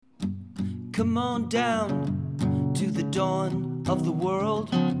Come on down to the dawn of the world.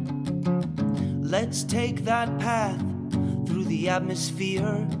 Let's take that path through the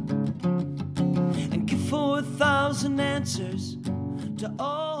atmosphere and give 4,000 answers to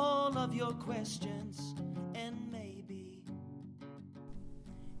all of your questions, and maybe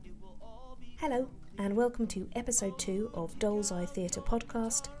it will all be... Hello, and welcome to episode 2 of Doll's Eye Theatre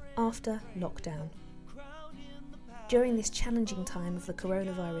podcast, After Lockdown. During this challenging time of the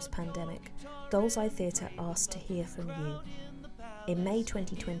coronavirus pandemic, Doll's Eye Theatre asked to hear from you. In May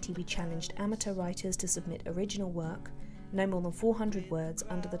 2020, we challenged amateur writers to submit original work, no more than 400 words,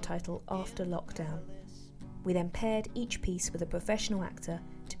 under the title After Lockdown. We then paired each piece with a professional actor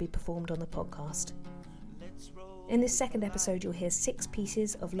to be performed on the podcast. In this second episode, you'll hear 6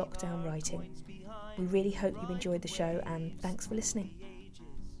 pieces of lockdown writing. We really hope you enjoyed the show, and thanks for listening.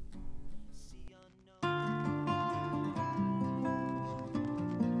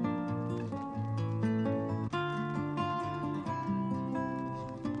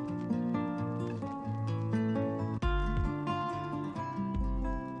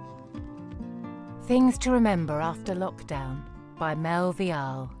 Things to Remember After Lockdown by Mel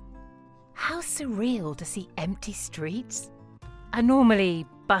Vial. How surreal to see empty streets. A normally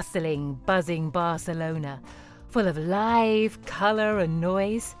bustling, buzzing Barcelona, full of live colour and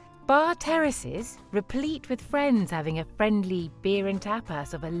noise. Bar terraces, replete with friends having a friendly beer and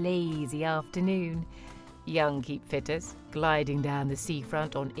tapas of a lazy afternoon. Young keep-fitters gliding down the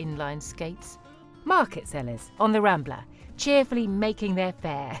seafront on inline skates. Market sellers on the Rambla, cheerfully making their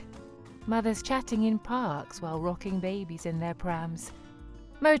fare. Mothers chatting in parks while rocking babies in their prams.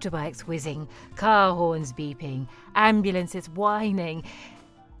 Motorbikes whizzing, car horns beeping, ambulances whining,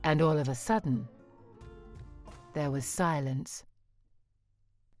 and all of a sudden, there was silence.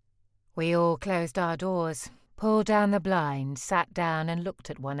 We all closed our doors, pulled down the blinds, sat down and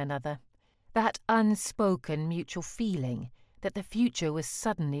looked at one another. That unspoken mutual feeling that the future was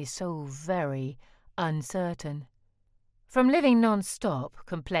suddenly so very uncertain. From living non-stop,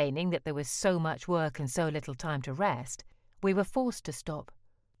 complaining that there was so much work and so little time to rest, we were forced to stop,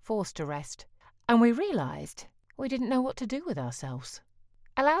 forced to rest, and we realised we didn't know what to do with ourselves.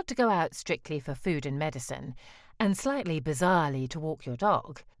 Allowed to go out strictly for food and medicine, and slightly bizarrely to walk your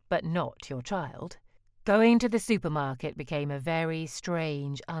dog, but not your child, going to the supermarket became a very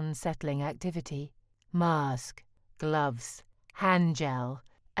strange, unsettling activity. Mask, gloves, hand gel,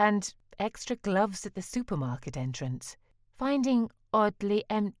 and extra gloves at the supermarket entrance. Finding oddly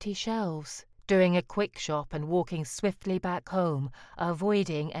empty shelves, doing a quick shop and walking swiftly back home,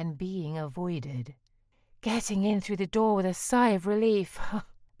 avoiding and being avoided. Getting in through the door with a sigh of relief,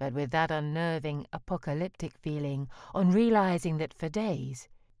 but with that unnerving, apocalyptic feeling on realizing that for days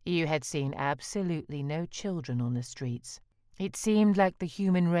you had seen absolutely no children on the streets. It seemed like the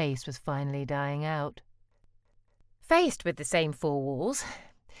human race was finally dying out. Faced with the same 4 walls,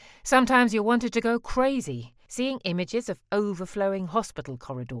 sometimes you wanted to go crazy, seeing images of overflowing hospital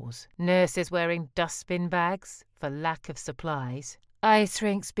corridors, nurses wearing dustbin bags for lack of supplies, ice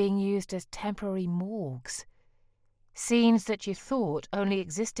rinks being used as temporary morgues, scenes that you thought only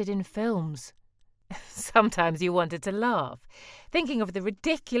existed in films. Sometimes you wanted to laugh, thinking of the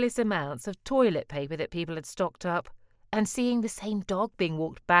ridiculous amounts of toilet paper that people had stocked up, and seeing the same dog being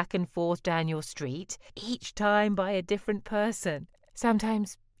walked back and forth down your street, each time by a different person.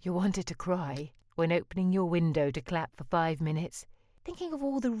 Sometimes you wanted to cry when opening your window to clap for 5 minutes, thinking of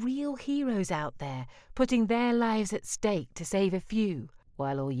all the real heroes out there putting their lives at stake to save a few,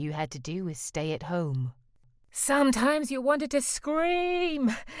 while all you had to do was stay at home. Sometimes you wanted to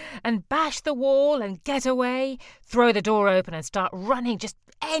scream and bash the wall and get away, throw the door open and start running just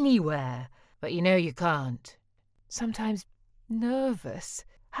anywhere, but you know you can't. Sometimes nervous.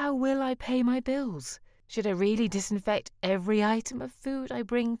 How will I pay my bills? Should I really disinfect every item of food I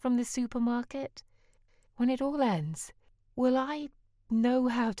bring from the supermarket? When it all ends, will I know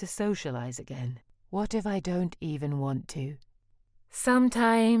how to socialize again? What if I don't even want to?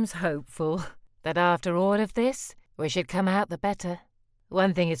 Sometimes hopeful that after all of this, we should come out the better.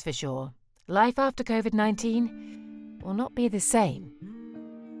 One thing is for sure, life after COVID-19 will not be the same.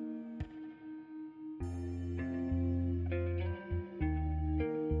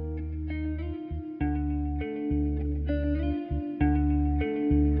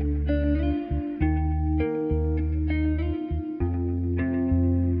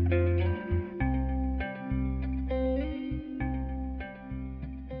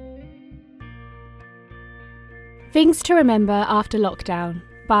 Things to Remember After Lockdown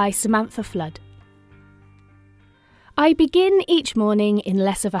by Samantha Flood. I begin each morning in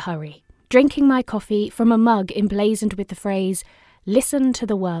less of a hurry, drinking my coffee from a mug emblazoned with the phrase, "Listen to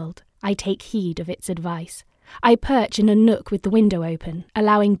the world." I take heed of its advice. I perch in a nook with the window open,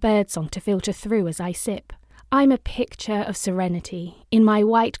 allowing birdsong to filter through as I sip. I'm a picture of serenity in my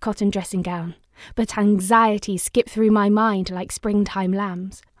white cotton dressing gown, but anxieties skip through my mind like springtime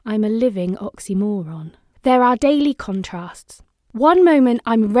lambs. I'm a living oxymoron. There are daily contrasts. One moment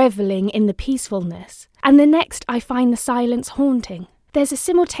I'm revelling in the peacefulness, and the next I find the silence haunting. There's a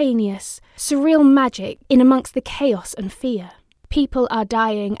simultaneous, surreal magic in amongst the chaos and fear. People are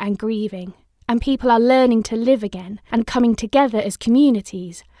dying and grieving, and people are learning to live again and coming together as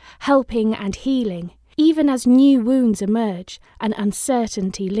communities, helping and healing, even as new wounds emerge and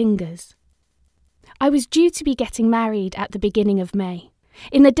uncertainty lingers. I was due to be getting married at the beginning of May.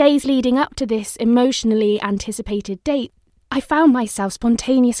 In the days leading up to this emotionally anticipated date, I found myself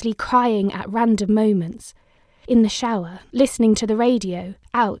spontaneously crying at random moments. In the shower, listening to the radio,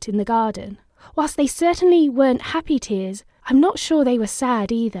 out in the garden. Whilst they certainly weren't happy tears, I'm not sure they were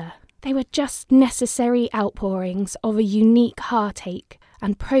sad either. They were just necessary outpourings of a unique heartache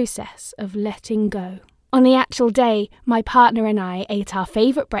and process of letting go. On the actual day, my partner and I ate our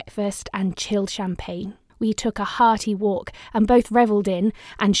favourite breakfast and chilled champagne. We took a hearty walk and both revelled in,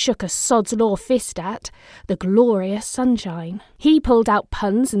 and shook a sod's law fist at, the glorious sunshine. He pulled out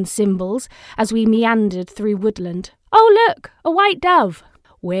puns and symbols as we meandered through woodland. Oh look, a white dove.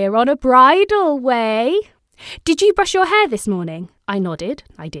 We're on a bridal way. Did you brush your hair this morning? I nodded.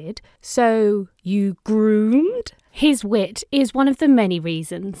 I did. So, you groomed? His wit is one of the many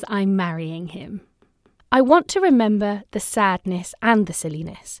reasons I'm marrying him. I want to remember the sadness and the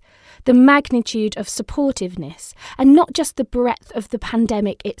silliness, the magnitude of supportiveness, and not just the breadth of the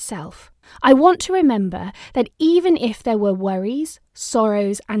pandemic itself. I want to remember that even if there were worries,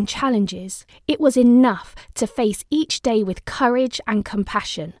 sorrows, and challenges, it was enough to face each day with courage and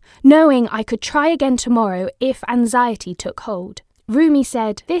compassion, knowing I could try again tomorrow if anxiety took hold. Rumi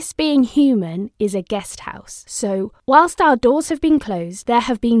said, "This being human is a guest house." So, whilst our doors have been closed, there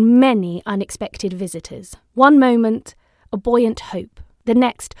have been many unexpected visitors. One moment, a buoyant hope. The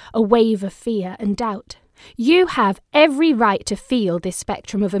next, a wave of fear and doubt. You have every right to feel this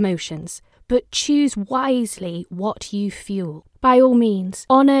spectrum of emotions, but choose wisely what you fuel. By all means,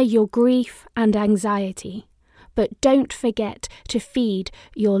 honour your grief and anxiety, but don't forget to feed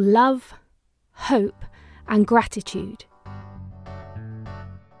your love, hope, and gratitude.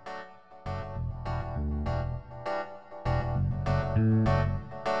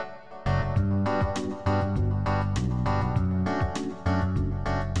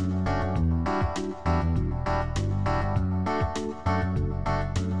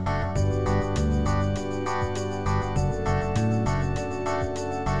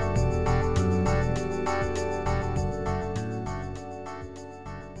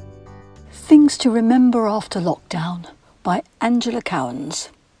 Things to Remember After Lockdown by Angela Cowans.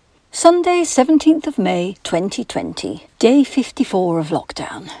 Sunday, 17th of May 2020, day 54 of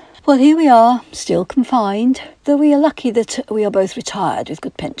lockdown. Well, here we are, still confined, though we are lucky that we are both retired with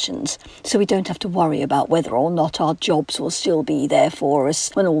good pensions, so we don't have to worry about whether or not our jobs will still be there for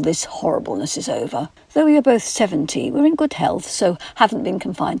us when all this horribleness is over. Though we are both 70, we're in good health, so haven't been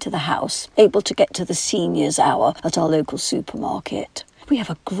confined to the house, able to get to the seniors' hour at our local supermarket. We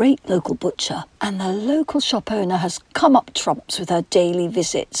have a great local butcher, and the local shop owner has come up trumps with her daily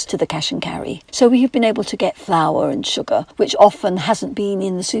visits to the cash and carry. So we have been able to get flour and sugar, which often hasn't been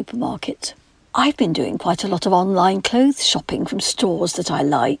in the supermarket. I've been doing quite a lot of online clothes shopping from stores that I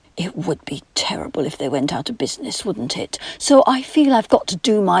like. It would be terrible if they went out of business, wouldn't it? So I feel I've got to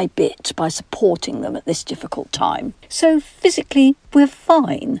do my bit by supporting them at this difficult time. So physically, we're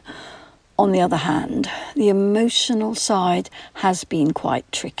fine. On the other hand, the emotional side has been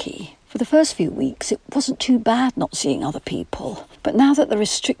quite tricky. For the first few weeks, it wasn't too bad not seeing other people. But now that the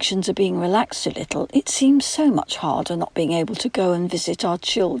restrictions are being relaxed a little, it seems so much harder not being able to go and visit our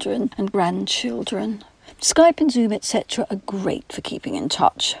children and grandchildren. Skype and Zoom, etc. are great for keeping in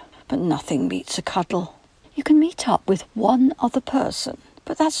touch, but nothing beats a cuddle. You can meet up with one other person,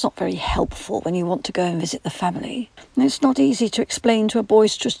 but that's not very helpful when you want to go and visit the family. And it's not easy to explain to a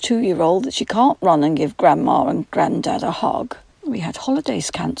boisterous 2-year-old that she can't run and give grandma and granddad a hug. We had holidays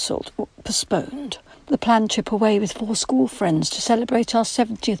cancelled, or postponed. The planned trip away with 4 school friends to celebrate our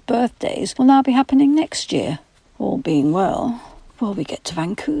 70th birthdays will now be happening next year. All being well, we get to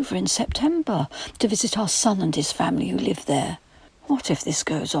Vancouver in September to visit our son and his family who live there. What if this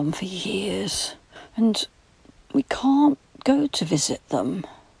goes on for years and we can't go to visit them?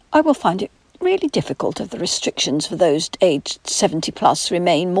 I will find it really difficult if the restrictions for those aged 70 plus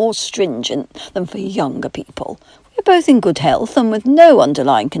remain more stringent than for younger people. We're both in good health and with no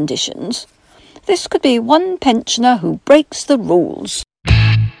underlying conditions. This could be one pensioner who breaks the rules.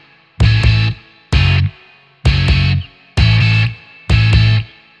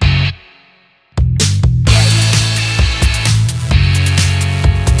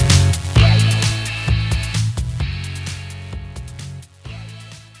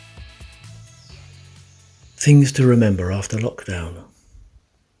 Things to Remember After Lockdown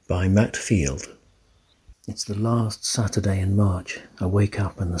by Matt Field. It's the last Saturday in March. I wake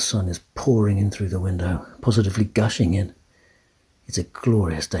up and the sun is pouring in through the window, positively gushing in. It's a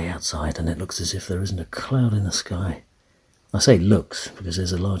glorious day outside and it looks as if there isn't a cloud in the sky. I say looks because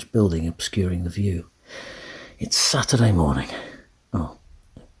there's a large building obscuring the view. It's Saturday morning. Oh,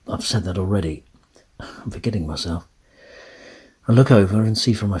 I've said that already. I'm forgetting myself. I look over and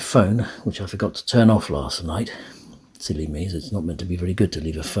see from my phone, which I forgot to turn off last night. Silly me, as it's not meant to be very good to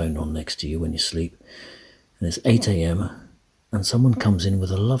leave a phone on next to you when you sleep. And it's 8 a.m. and someone comes in with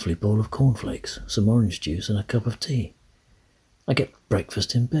a lovely bowl of cornflakes, some orange juice and a cup of tea. I get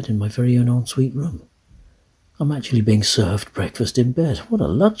breakfast in bed in my very own ensuite room. I'm actually being served breakfast in bed. What a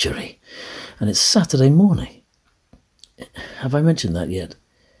luxury. And it's Saturday morning. Have I mentioned that yet?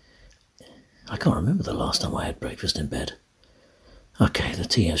 I can't remember the last time I had breakfast in bed. Okay, the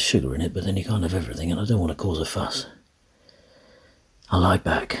tea has sugar in it, but then you can't have everything, and I don't want to cause a fuss. I lie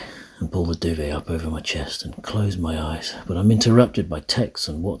back and pull the duvet up over my chest and close my eyes, but I'm interrupted by texts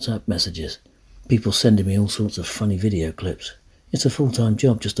and WhatsApp messages. People sending me all sorts of funny video clips. It's a full-time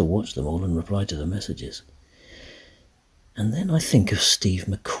job just to watch them all and reply to the messages. And then I think of Steve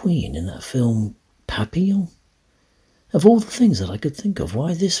McQueen in that film Papillon. Of all the things that I could think of,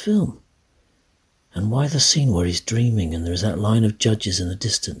 why this film? And why the scene where he's dreaming and there's that line of judges in the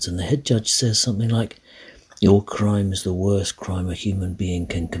distance and the head judge says something like, "Your crime is the worst crime a human being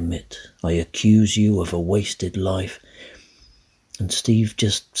can commit. I accuse you of a wasted life." And Steve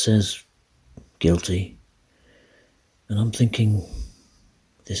just says, "Guilty." And I'm thinking,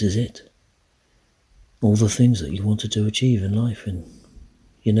 this is it. All the things that you wanted to achieve in life and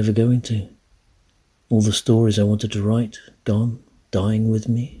you're never going to. All the stories I wanted to write, gone, dying with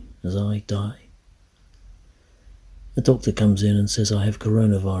me as I die. The doctor comes in and says I have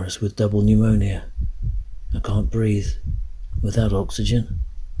coronavirus with double pneumonia. I can't breathe without oxygen.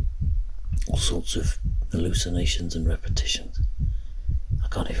 All sorts of hallucinations and repetitions. I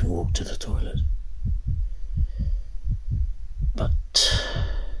can't even walk to the toilet. But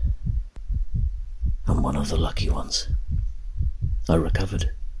I'm one of the lucky ones. I recovered.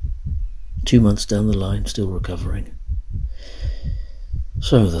 2 months down the line, still recovering.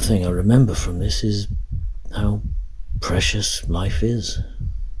 So the thing I remember from this is how precious life is.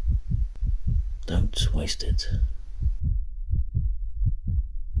 Don't waste it.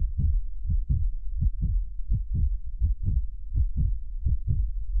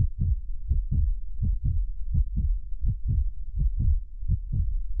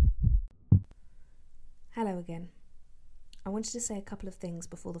 Hello again. I wanted to say a couple of things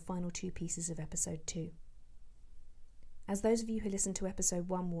before the final two pieces of episode 2. As those of you who listened to episode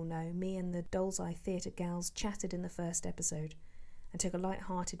 1 will know, me and the Doll's Eye Theatre gals chatted in the first episode and took a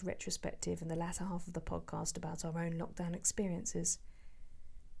light-hearted retrospective in the latter half of the podcast about our own lockdown experiences.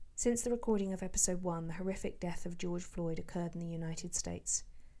 Since the recording of episode 1, the horrific death of George Floyd occurred in the United States,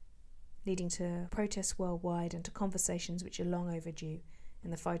 leading to protests worldwide and to conversations which are long overdue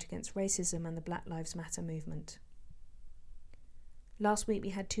in the fight against racism and the Black Lives Matter movement. Last week we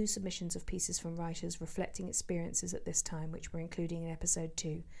had 2 submissions of pieces from writers reflecting experiences at this time, which we're including in episode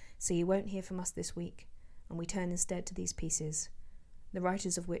 2, so you won't hear from us this week, and we turn instead to these pieces, the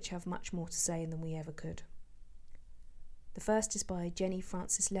writers of which have much more to say than we ever could. The first is by Jenny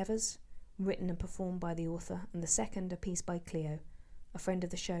Francis Levers, written and performed by the author, and the second a piece by Cleo, a friend of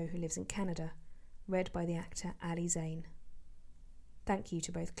the show who lives in Canada, read by the actor Ali Zane. Thank you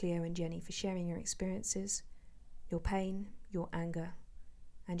to both Cleo and Jenny for sharing your experiences, your pain, your anger,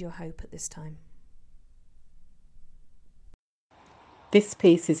 and your hope at this time. This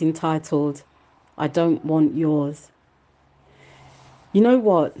piece is entitled, "I Don't Want Yours." You know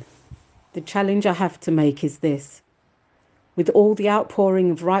what? The challenge I have to make is this. With all the outpouring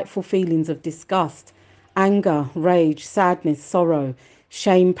of rightful feelings of disgust, anger, rage, sadness, sorrow,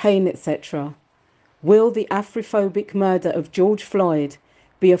 shame, pain, etc., will the Afrophobic murder of George Floyd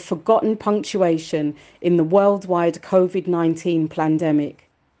be a forgotten punctuation in the worldwide COVID-19 pandemic?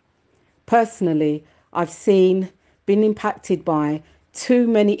 Personally, I've been impacted by too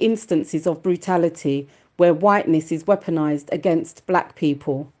many instances of brutality where whiteness is weaponized against black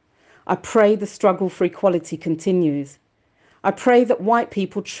people. I pray the struggle for equality continues. I pray that white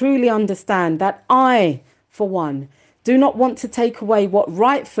people truly understand that I, for one, do not want to take away what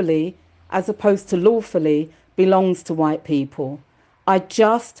rightfully, as opposed to lawfully, belongs to white people. I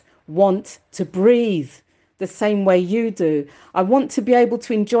just want to breathe the same way you do. I want to be able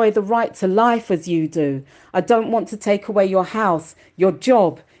to enjoy the right to life as you do. I don't want to take away your house, your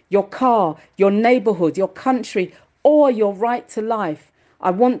job, your car, your neighborhood, your country, or your right to life.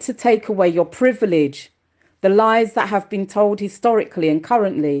 I want to take away your privilege. the lies that have been told historically and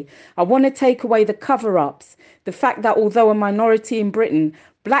currently. I want to take away the cover-ups, the fact that although a minority in Britain,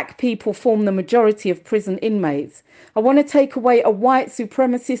 black people form the majority of prison inmates. I want to take away a white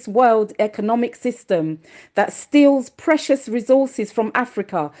supremacist world economic system that steals precious resources from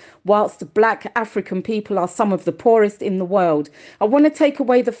Africa, whilst black African people are some of the poorest in the world. I want to take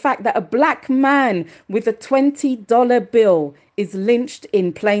away the fact that a black man with a $20 bill is lynched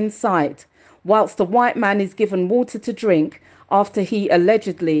in plain sight, whilst a white man is given water to drink after he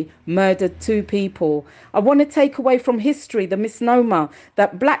allegedly murdered 2 people. I want to take away from history the misnomer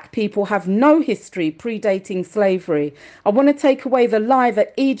that black people have no history predating slavery. I want to take away the lie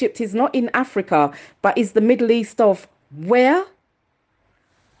that Egypt is not in Africa, but is the Middle East of where?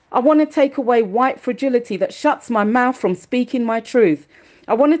 I want to take away white fragility that shuts my mouth from speaking my truth.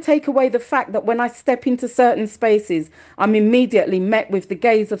 I want to take away the fact that when I step into certain spaces, I'm immediately met with the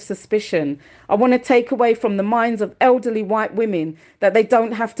gaze of suspicion. I want to take away from the minds of elderly white women that they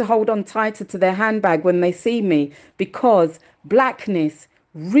don't have to hold on tighter to their handbag when they see me, because blackness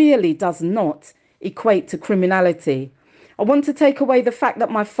really does not equate to criminality. I want to take away the fact that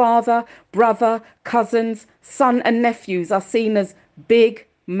my father, brother, cousins, son and nephews are seen as big,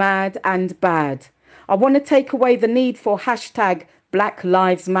 mad and bad. I want to take away the need for hashtag Black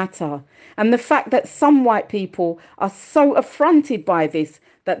Lives Matter, and the fact that some white people are so affronted by this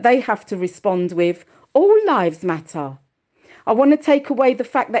that they have to respond with all lives matter. I want to take away the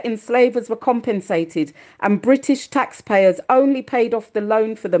fact that enslavers were compensated and British taxpayers only paid off the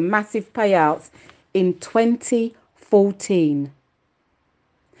loan for the massive payouts in 2014.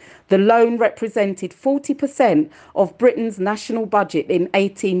 The loan represented 40% of Britain's national budget in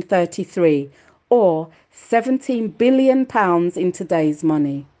 1833, or £17 billion in today's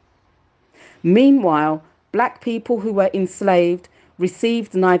money. Meanwhile, black people who were enslaved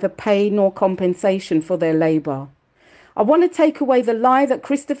received neither pay nor compensation for their labour. I want to take away the lie that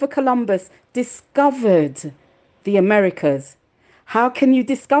Christopher Columbus discovered the Americas. How can you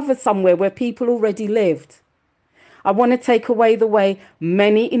discover somewhere where people already lived? I want to take away the way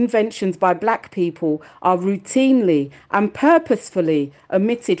many inventions by black people are routinely and purposefully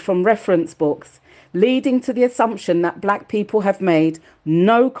omitted from reference books, leading to the assumption that black people have made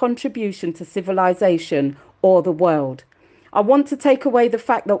no contribution to civilization or the world. I want to take away the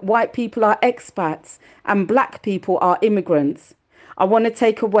fact that white people are expats and black people are immigrants. I want to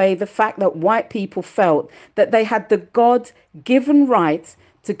take away the fact that white people felt that they had the God-given right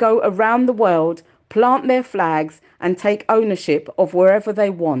to go around the world, plant their flags and take ownership of wherever they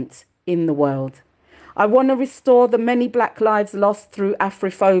want in the world. I want to restore the many black lives lost through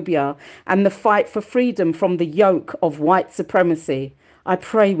Afrophobia and the fight for freedom from the yoke of white supremacy. I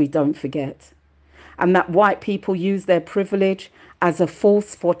pray we don't forget. And that white people use their privilege as a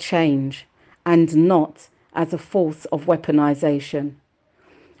force for change and not as a force of weaponization.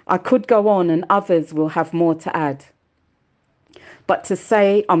 I could go on and others will have more to add. But to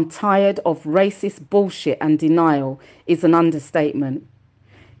say I'm tired of racist bullshit and denial is an understatement.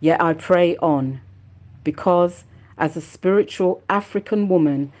 Yet I pray on, because as a spiritual African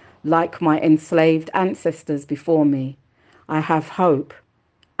woman, like my enslaved ancestors before me, I have hope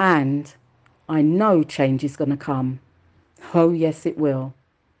and I know change is going to come. Oh yes, it will.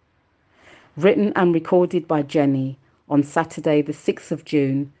 Written and recorded by Jenny on Saturday the 6th of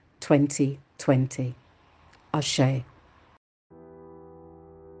June 2020. Ashe.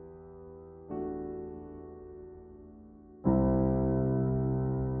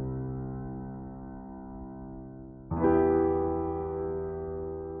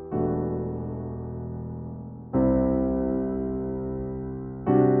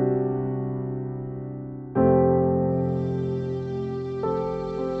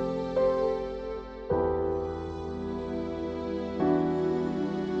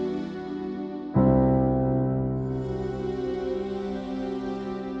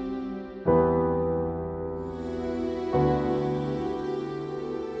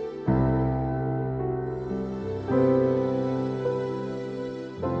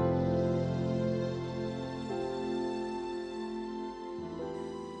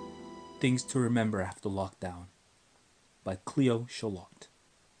 Things to Remember After Lockdown by Cleo Charlotte.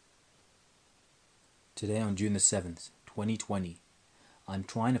 Today on June the 7th, 2020, I'm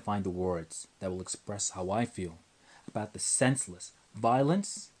trying to find the words that will express how I feel about the senseless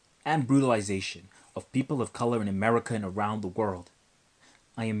violence and brutalization of people of color in America and around the world.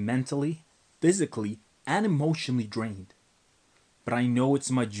 I am mentally, physically, and emotionally drained. But I know it's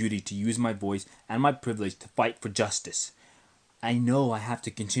my duty to use my voice and my privilege to fight for justice. I know I have to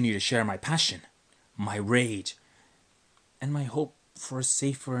continue to share my passion, my rage, and my hope for a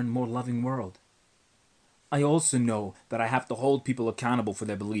safer and more loving world. I also know that I have to hold people accountable for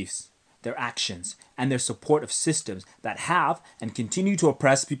their beliefs, their actions, and their support of systems that have and continue to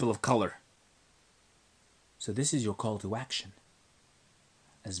oppress people of color. So this is your call to action,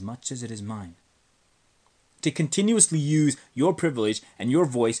 as much as it is mine. To continuously use your privilege and your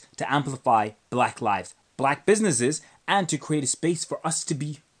voice to amplify Black lives, Black businesses, and to create a space for us to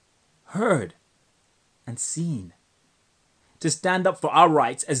be heard and seen. To stand up for our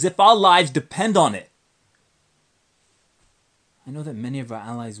rights as if our lives depend on it. I know that many of our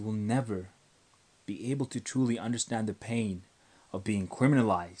allies will never be able to truly understand the pain of being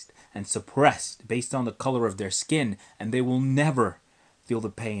criminalized and suppressed based on the color of their skin, and they will never feel the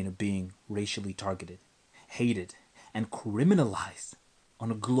pain of being racially targeted, hated, and criminalized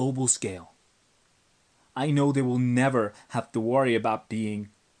on a global scale. I know they will never have to worry about being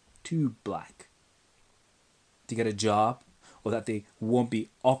too Black to get a job, or that they won't be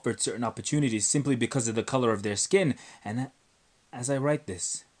offered certain opportunities simply because of the color of their skin. And as I write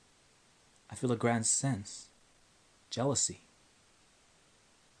this, I feel a grand sense, jealousy,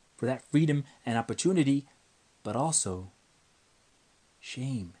 for that freedom and opportunity, but also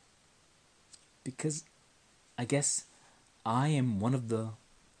shame. Because I guess I am one of the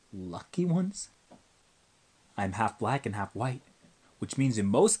lucky ones. I'm half Black and half white, which means in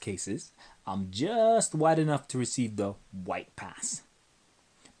most cases, I'm just white enough to receive the white pass.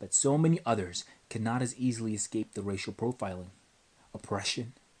 But so many others cannot as easily escape the racial profiling,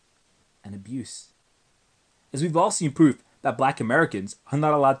 oppression, and abuse. As we've all seen proof that Black Americans are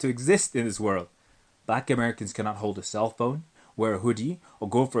not allowed to exist in this world. Black Americans cannot hold a cell phone, wear a hoodie, or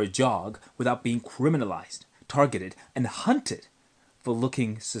go for a jog without being criminalized, targeted, and hunted for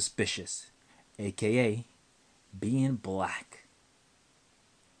looking suspicious, aka being Black.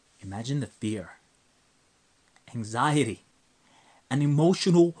 Imagine the fear, anxiety, and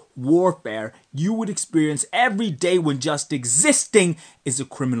emotional warfare you would experience every day when just existing is a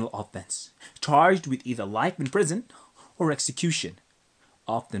criminal offense, charged with either life in prison or execution,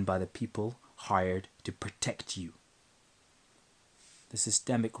 often by the people hired to protect you. The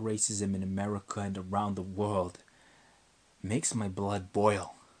systemic racism in America and around the world makes my blood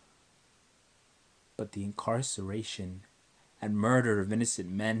boil. But the incarceration and murder of innocent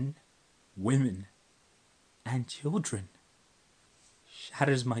men, women, and children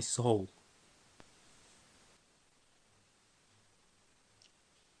shatters my soul.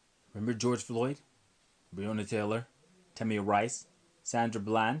 Remember George Floyd, Breonna Taylor, Tamir Rice, Sandra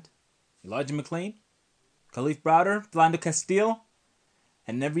Bland, Elijah McClain, Kalief Browder, Philando Castile,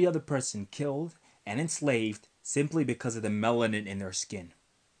 and every other person killed and enslaved simply because of the melanin in their skin.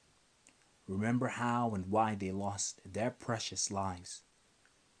 Remember how and why they lost their precious lives.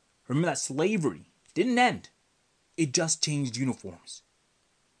 Remember that slavery didn't end. It just changed uniforms.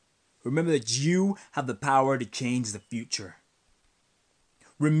 Remember that you have the power to change the future.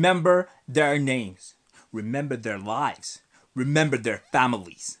 Remember their names. Remember their lives. Remember their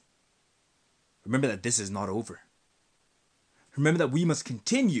families. Remember that this is not over. Remember that we must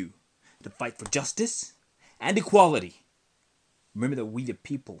continue to fight for justice and equality. Remember that we the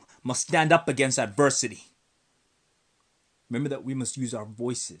people must stand up against adversity. Remember that we must use our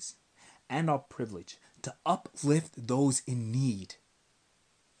voices and our privilege to uplift those in need.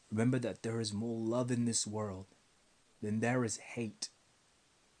 Remember that there is more love in this world than there is hate.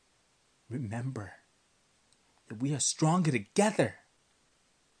 Remember that we are stronger together.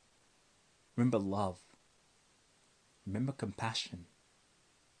 Remember love. Remember compassion.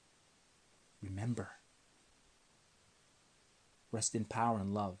 Remember. Rest in power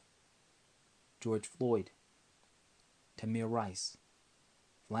and love. George Floyd, Tamir Rice,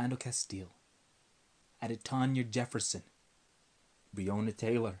 Philando Castile, Adetonya Jefferson, Breonna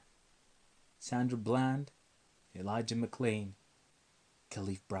Taylor, Sandra Bland, Elijah McClain,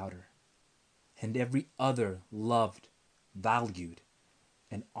 Kalief Browder, and every other loved, valued,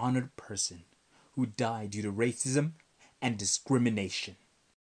 and honored person who died due to racism and discrimination.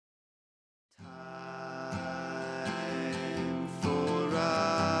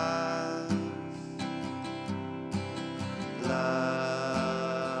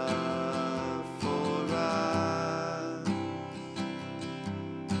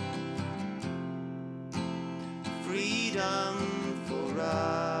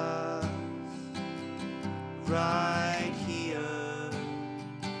 Right here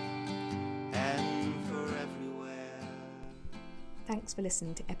and for everywhere. Thanks for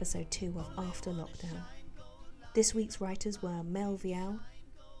listening to episode 2 of After Lockdown. This week's writers were Mel Vial,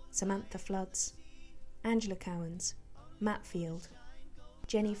 Samantha Floods, Angela Cowans, Matt Field,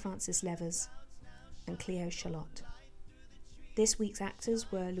 Jenny Francis Levers, and Cleo Charlotte. This week's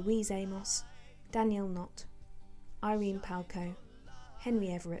actors were Louise Amos, Danielle Knott, Irene Palco, Henry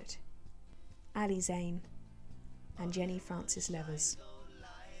Everett, Ali Zane, and Jenny Francis Levers.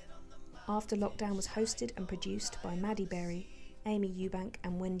 After Lockdown was hosted and produced by Maddie Berry, Amy Eubank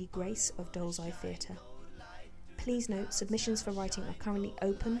and Wendy Grace of Doll's Eye Theatre. Please note, submissions for writing are currently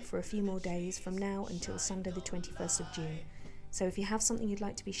open for a few more days from now until Sunday the 21st of June. So if you have something you'd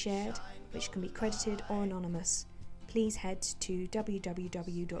like to be shared, which can be credited or anonymous, please head to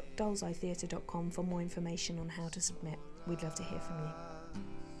www.dollseyetheatre.com for more information on how to submit. We'd love to hear from you.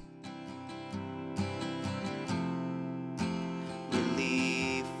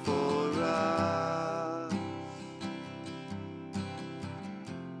 Relief for us.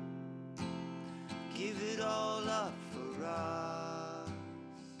 Give it all up for us.